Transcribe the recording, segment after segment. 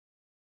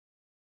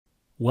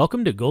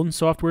Welcome to Golden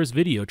Software's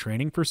video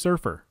training for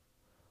Surfer.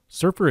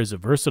 Surfer is a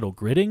versatile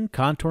gridding,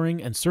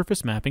 contouring, and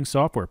surface mapping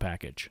software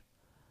package.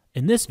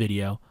 In this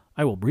video,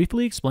 I will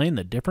briefly explain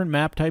the different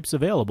map types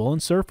available in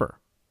Surfer.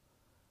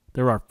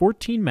 There are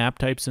 14 map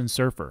types in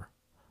Surfer.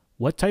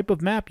 What type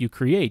of map you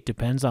create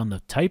depends on the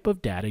type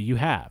of data you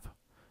have.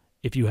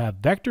 If you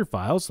have vector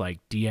files like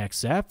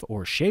DXF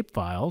or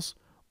shapefiles,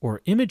 or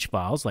image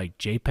files like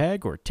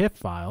JPEG or TIFF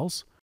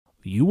files,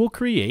 you will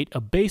create a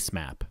base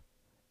map.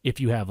 If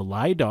you have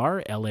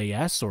LiDAR,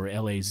 LAS, or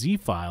LAZ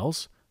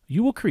files,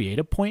 you will create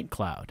a point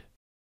cloud.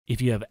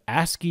 If you have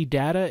ASCII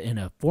data in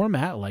a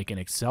format like an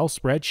Excel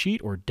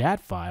spreadsheet or DAT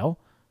file,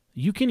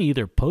 you can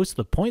either post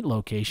the point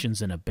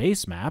locations in a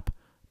base map,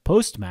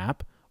 post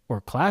map,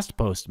 or classed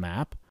post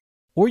map,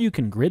 or you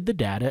can grid the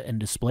data and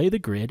display the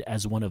grid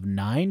as one of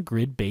 9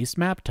 grid-based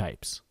map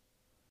types.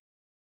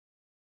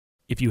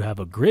 If you have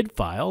a grid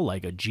file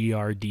like a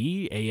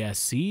GRD,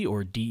 ASC,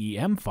 or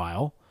DEM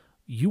file,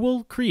 you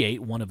will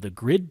create one of the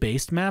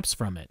grid-based maps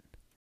from it.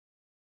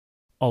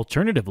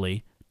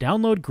 Alternatively,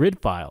 download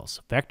grid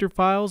files, vector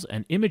files,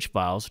 and image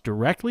files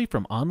directly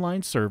from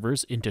online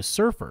servers into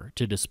Surfer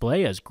to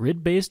display as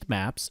grid-based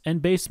maps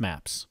and base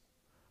maps.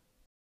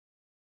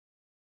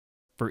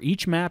 For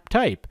each map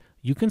type,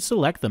 you can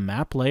select the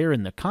map layer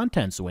in the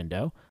Contents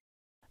window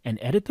and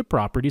edit the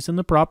properties in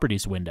the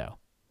Properties window.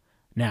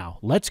 Now,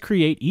 let's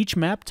create each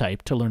map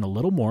type to learn a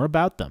little more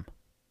about them.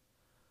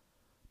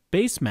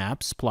 Base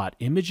maps plot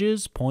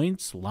images,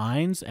 points,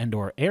 lines,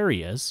 and/or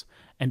areas,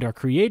 and are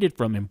created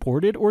from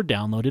imported or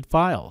downloaded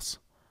files.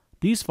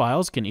 These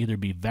files can either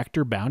be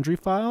vector boundary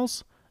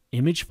files,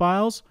 image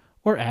files,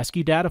 or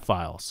ASCII data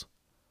files.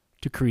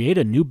 To create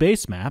a new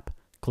base map,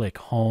 click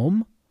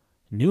Home,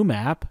 New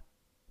Map,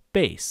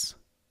 Base,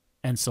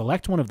 and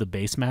select one of the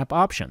base map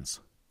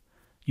options.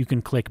 You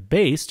can click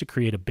Base to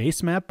create a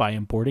base map by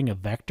importing a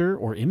vector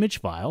or image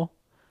file.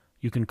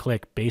 You can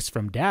click Base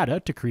from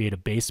Data to create a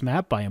base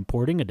map by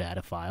importing a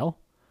data file.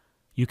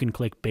 You can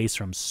click Base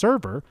from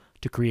Server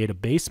to create a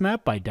base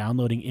map by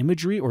downloading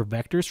imagery or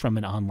vectors from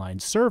an online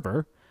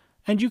server.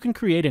 And you can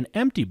create an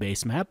empty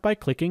base map by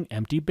clicking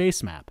Empty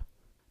Base Map.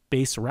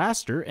 Base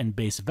raster and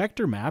base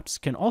vector maps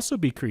can also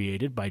be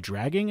created by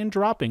dragging and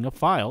dropping a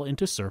file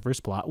into Surfer's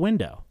plot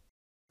window.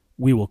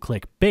 We will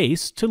click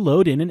Base to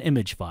load in an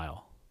image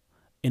file.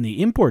 In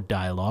the Import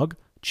dialog,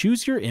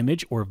 choose your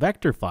image or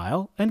vector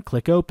file and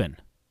click Open.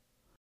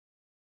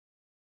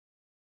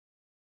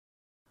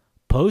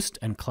 Post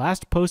and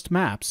classed post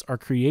maps are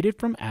created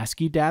from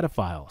ASCII data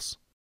files.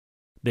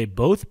 They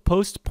both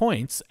post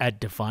points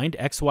at defined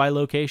XY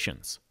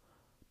locations.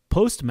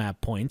 Post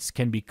map points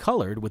can be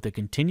colored with a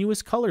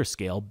continuous color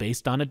scale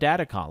based on a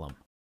data column.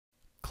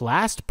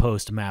 Classed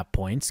post map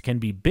points can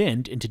be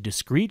binned into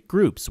discrete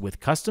groups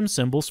with custom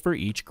symbols for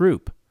each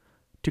group.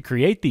 To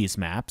create these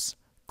maps,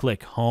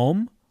 click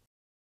Home,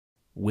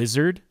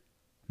 Wizard,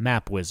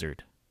 Map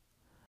Wizard.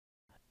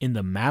 In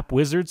the Map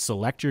Wizard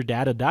Select Your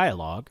Data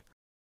dialog,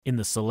 in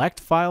the Select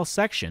File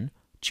section,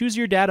 choose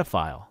your data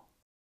file.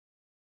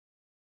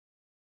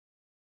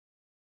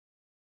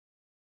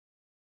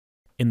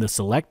 In the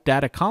Select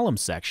Data Column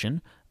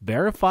section,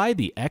 verify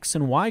the X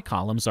and Y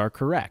columns are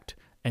correct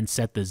and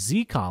set the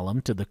Z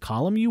column to the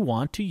column you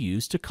want to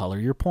use to color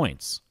your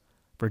points.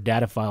 For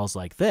data files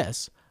like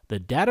this, the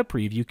Data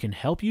Preview can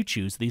help you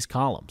choose these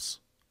columns.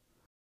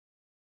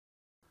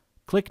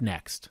 Click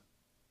Next.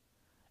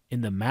 In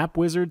the Map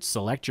Wizard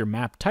Select Your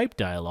Map Type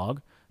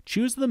dialog,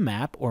 choose the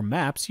map or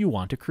maps you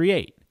want to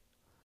create.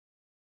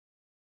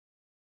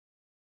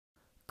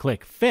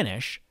 Click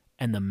Finish,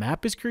 and the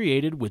map is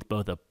created with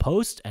both a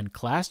post and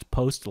classed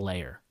post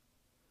layer.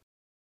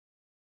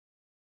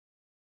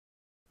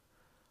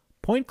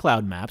 Point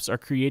cloud maps are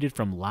created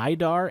from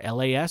LiDAR,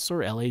 LAS,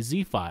 or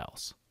LAZ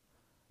files.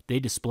 They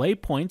display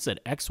points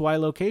at XY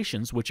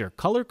locations which are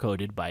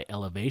color-coded by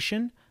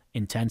elevation,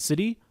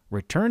 intensity,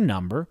 return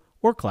number,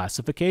 or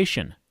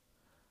classification.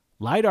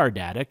 LiDAR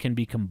data can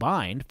be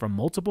combined from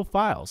multiple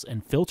files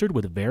and filtered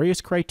with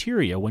various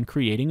criteria when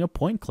creating a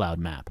point cloud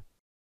map.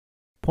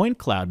 Point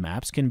cloud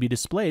maps can be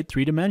displayed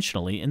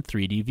three-dimensionally in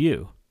 3D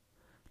view.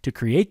 To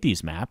create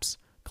these maps,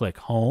 click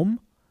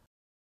Home,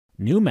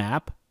 New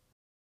Map,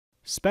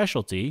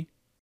 Specialty,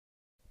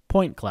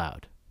 Point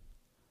Cloud.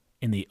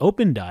 In the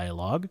Open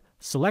dialog,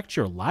 select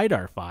your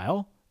LiDAR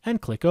file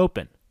and click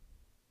Open.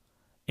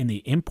 In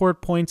the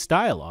Import Points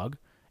dialog,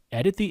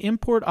 edit the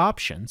import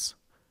options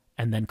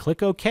and then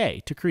click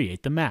OK to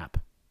create the map.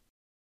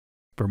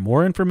 For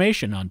more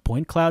information on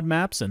point cloud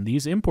maps and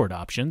these import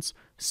options,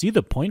 see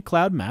the Point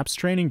Cloud Maps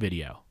training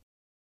video.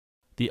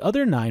 The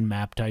other 9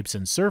 map types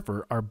in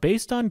Surfer are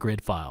based on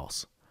grid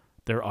files.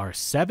 There are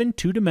 7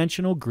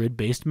 two-dimensional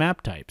grid-based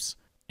map types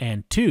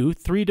and 2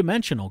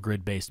 three-dimensional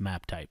grid-based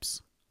map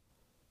types.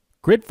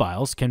 Grid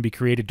files can be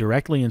created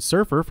directly in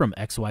Surfer from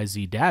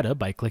XYZ data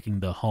by clicking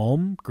the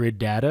Home, Grid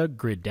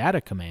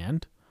Data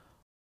command,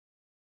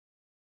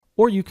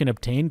 or you can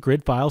obtain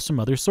grid files from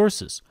other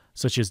sources,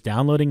 such as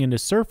downloading into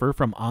Surfer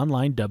from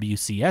online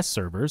WCS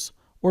servers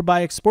or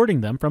by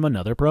exporting them from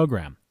another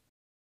program.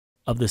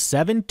 Of the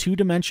 7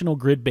 two-dimensional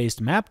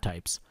grid-based map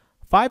types,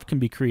 5 can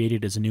be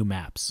created as new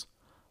maps.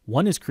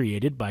 1 is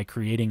created by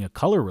creating a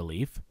color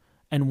relief,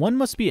 and 1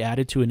 must be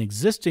added to an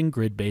existing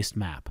grid-based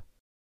map.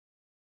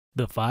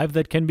 The 5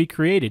 that can be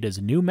created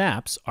as new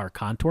maps are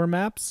contour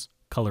maps,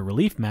 color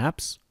relief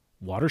maps,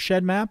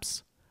 watershed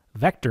maps,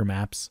 vector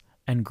maps,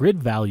 and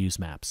grid values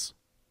maps.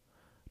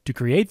 To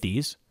create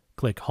these,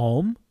 click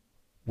Home,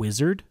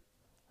 Wizard,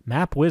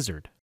 Map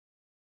Wizard.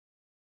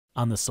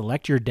 On the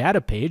Select Your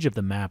Data page of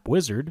the Map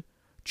Wizard,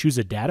 choose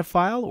a data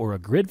file or a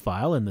grid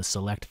file in the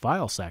Select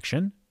File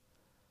section,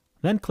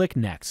 then click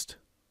Next.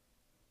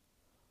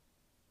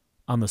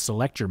 On the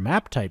Select Your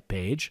Map Type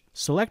page,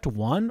 select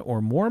one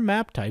or more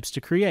map types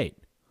to create.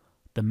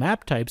 The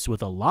map types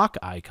with a lock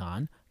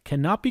icon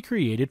cannot be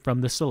created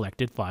from the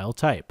selected file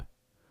type.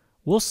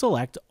 We'll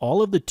select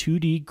all of the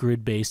 2D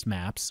grid-based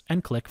maps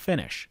and click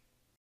Finish.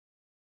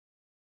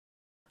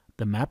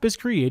 The map is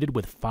created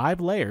with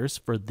 5 layers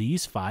for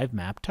these 5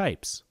 map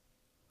types.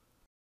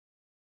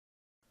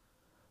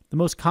 The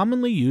most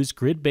commonly used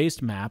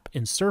grid-based map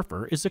in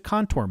Surfer is a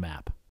contour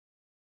map.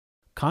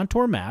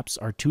 Contour maps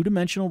are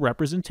 2-dimensional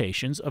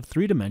representations of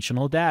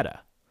 3-dimensional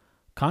data.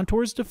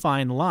 Contours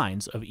define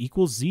lines of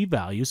equal z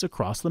values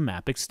across the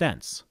map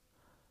extents.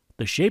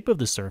 The shape of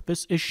the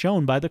surface is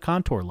shown by the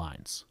contour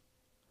lines.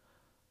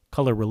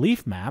 Color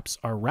relief maps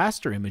are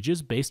raster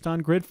images based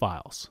on grid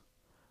files.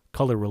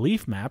 Color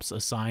relief maps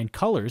assign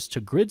colors to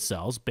grid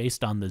cells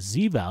based on the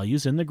z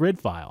values in the grid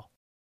file.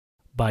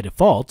 By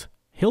default,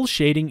 hill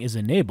shading is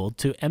enabled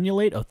to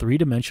emulate a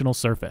 3-dimensional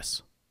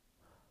surface.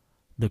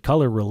 The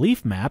color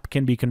relief map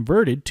can be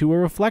converted to a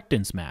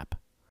reflectance map.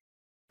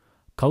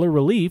 Color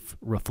relief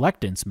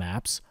reflectance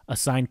maps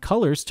assign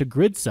colors to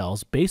grid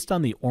cells based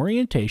on the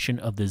orientation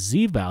of the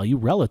z value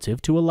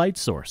relative to a light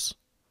source.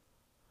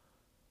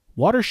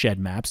 Watershed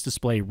maps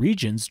display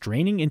regions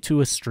draining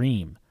into a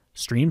stream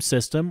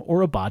system,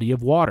 or a body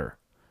of water.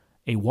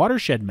 A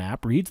watershed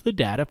map reads the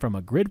data from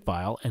a grid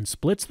file and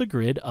splits the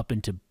grid up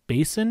into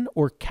basin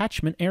or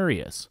catchment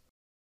areas.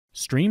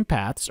 Stream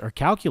paths are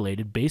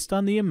calculated based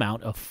on the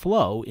amount of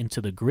flow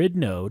into the grid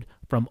node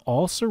from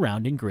all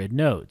surrounding grid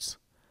nodes.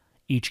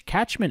 Each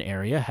catchment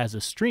area has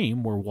a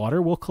stream where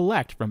water will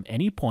collect from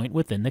any point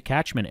within the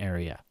catchment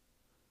area.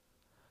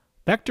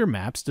 Vector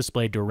maps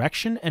display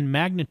direction and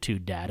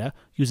magnitude data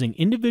using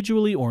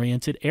individually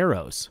oriented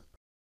arrows.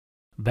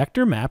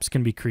 Vector maps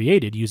can be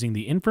created using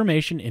the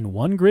information in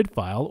one grid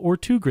file or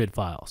 2 grid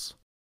files.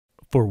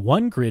 For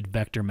one grid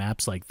vector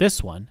maps like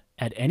this one,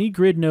 at any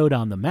grid node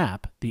on the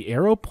map, the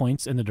arrow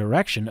points in the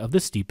direction of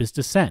the steepest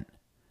descent,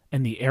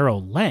 and the arrow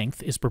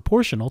length is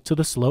proportional to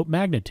the slope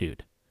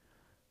magnitude.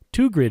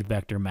 2 grid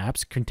vector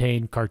maps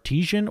contain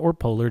Cartesian or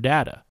polar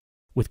data.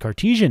 With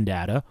Cartesian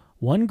data,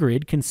 one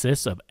grid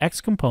consists of x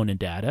component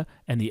data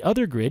and the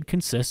other grid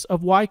consists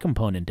of y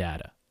component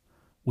data.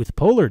 With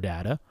polar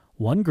data,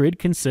 one grid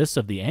consists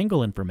of the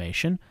angle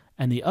information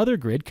and the other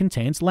grid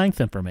contains length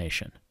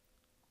information.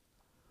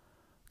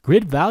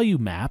 Grid value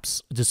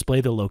maps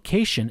display the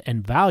location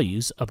and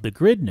values of the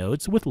grid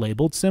nodes with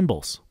labeled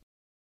symbols.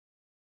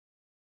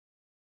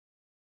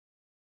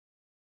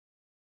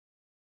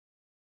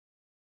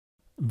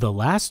 The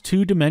last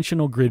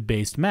 2-dimensional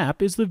grid-based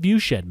map is the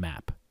Viewshed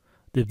map.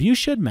 The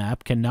Viewshed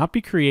map cannot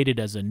be created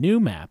as a new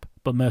map,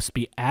 but must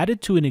be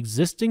added to an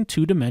existing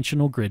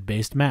 2-dimensional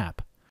grid-based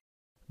map.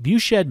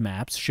 Viewshed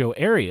maps show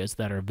areas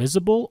that are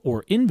visible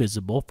or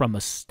invisible from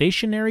a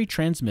stationary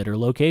transmitter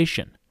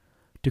location.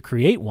 To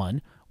create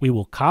one, we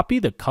will copy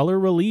the color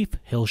relief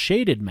hill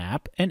shaded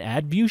map and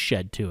add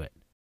Viewshed to it.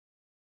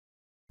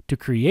 To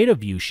create a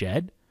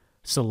viewshed,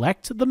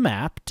 select the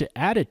map to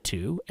add it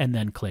to and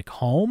then click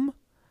Home,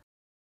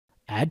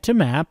 Add to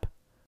Map,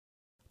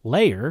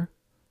 Layer,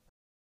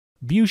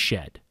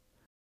 Viewshed.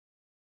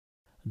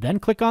 Then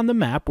click on the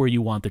map where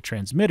you want the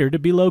transmitter to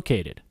be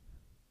located.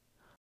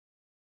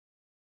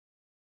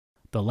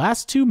 The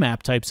last 2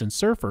 map types in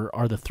Surfer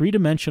are the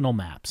 3-dimensional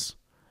maps.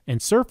 In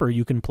Surfer,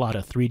 you can plot a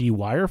 3D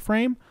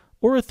wireframe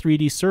or a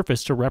 3D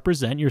surface to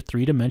represent your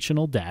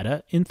 3-dimensional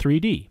data in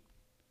 3D.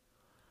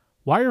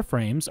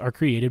 Wireframes are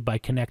created by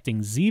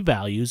connecting z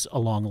values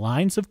along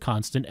lines of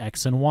constant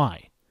x and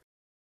y.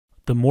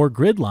 The more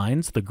grid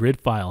lines the grid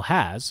file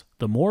has,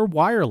 the more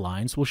wire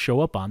lines will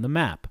show up on the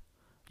map.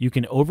 You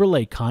can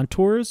overlay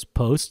contours,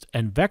 post,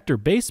 and vector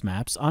base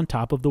maps on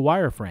top of the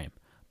wireframe,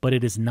 but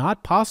it is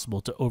not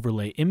possible to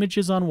overlay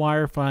images on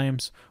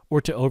wireframes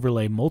or to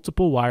overlay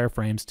multiple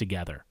wireframes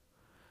together.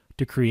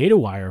 To create a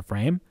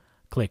wireframe,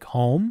 click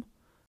Home,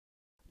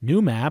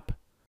 New Map,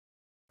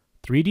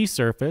 3D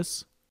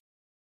Surface,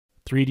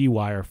 3D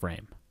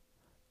Wireframe.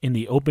 In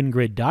the Open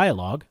Grid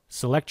dialog,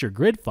 select your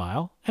grid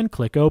file and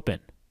click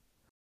Open.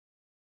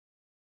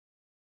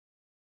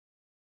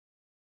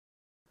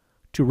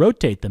 To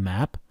rotate the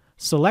map,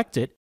 select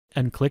it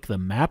and click the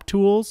Map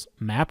Tools,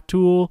 Map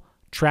Tool,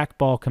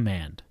 Trackball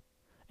command,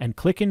 and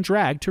click and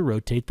drag to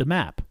rotate the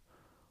map.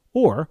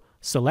 Or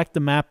select the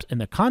map in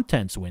the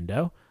Contents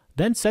window,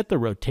 then set the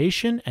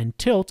rotation and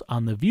tilt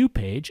on the View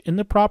page in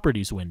the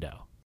Properties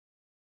window.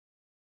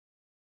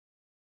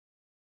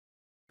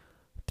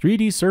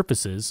 3D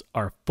surfaces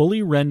are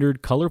fully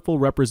rendered colorful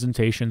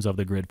representations of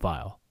the grid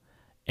file.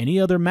 Any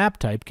other map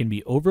type can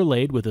be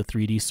overlaid with a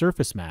 3D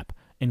surface map,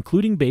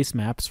 including base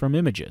maps from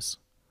images.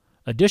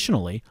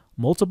 Additionally,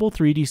 multiple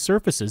 3D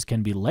surfaces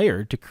can be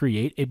layered to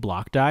create a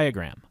block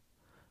diagram.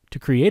 To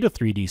create a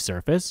 3D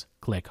surface,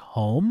 click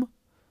Home,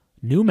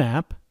 New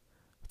Map,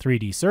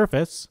 3D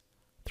Surface,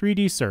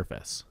 3D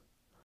Surface.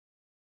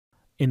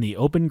 In the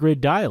Open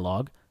Grid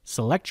dialog,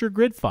 select your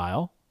grid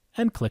file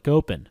and click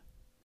Open.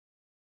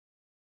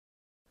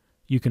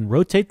 You can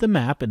rotate the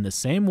map in the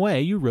same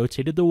way you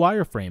rotated the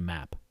wireframe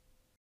map.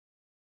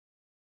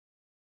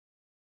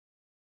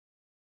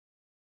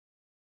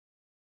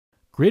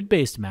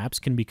 Grid-based maps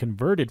can be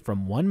converted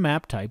from one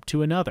map type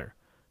to another.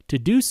 To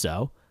do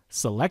so,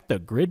 select the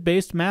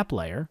Grid-based Map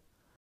layer,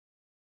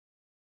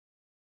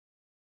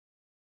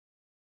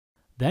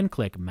 then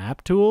click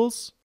Map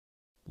Tools,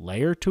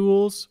 Layer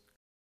Tools,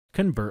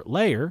 Convert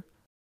Layer,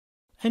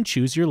 and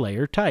choose your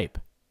layer type.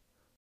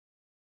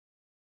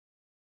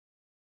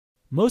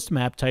 Most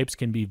map types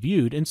can be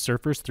viewed in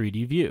Surfer's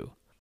 3D View.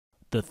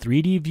 The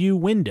 3D View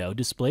window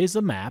displays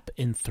a map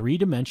in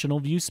three-dimensional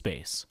view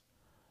space.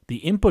 The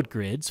input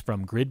grids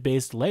from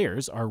grid-based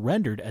layers are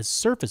rendered as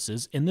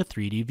surfaces in the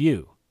 3D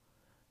view.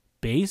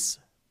 Base,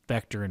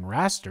 vector and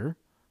raster,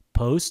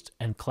 post,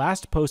 and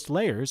classed post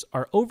layers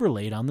are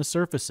overlaid on the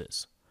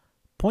surfaces.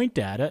 Point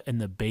data in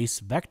the base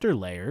vector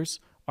layers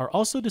are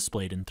also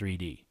displayed in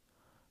 3D.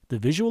 The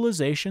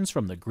visualizations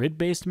from the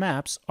grid-based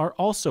maps are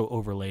also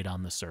overlaid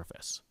on the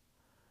surface.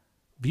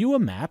 View a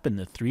map in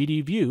the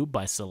 3D view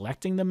by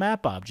selecting the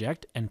map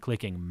object and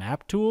clicking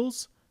Map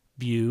Tools,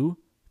 View,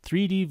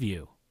 3D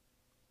View.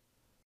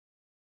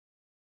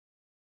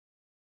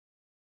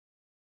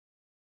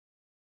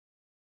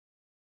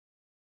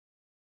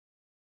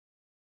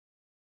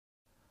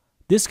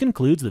 This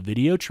concludes the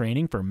video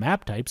training for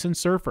map types in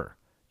Surfer.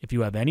 If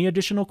you have any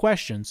additional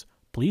questions,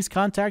 please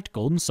contact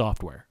Golden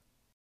Software.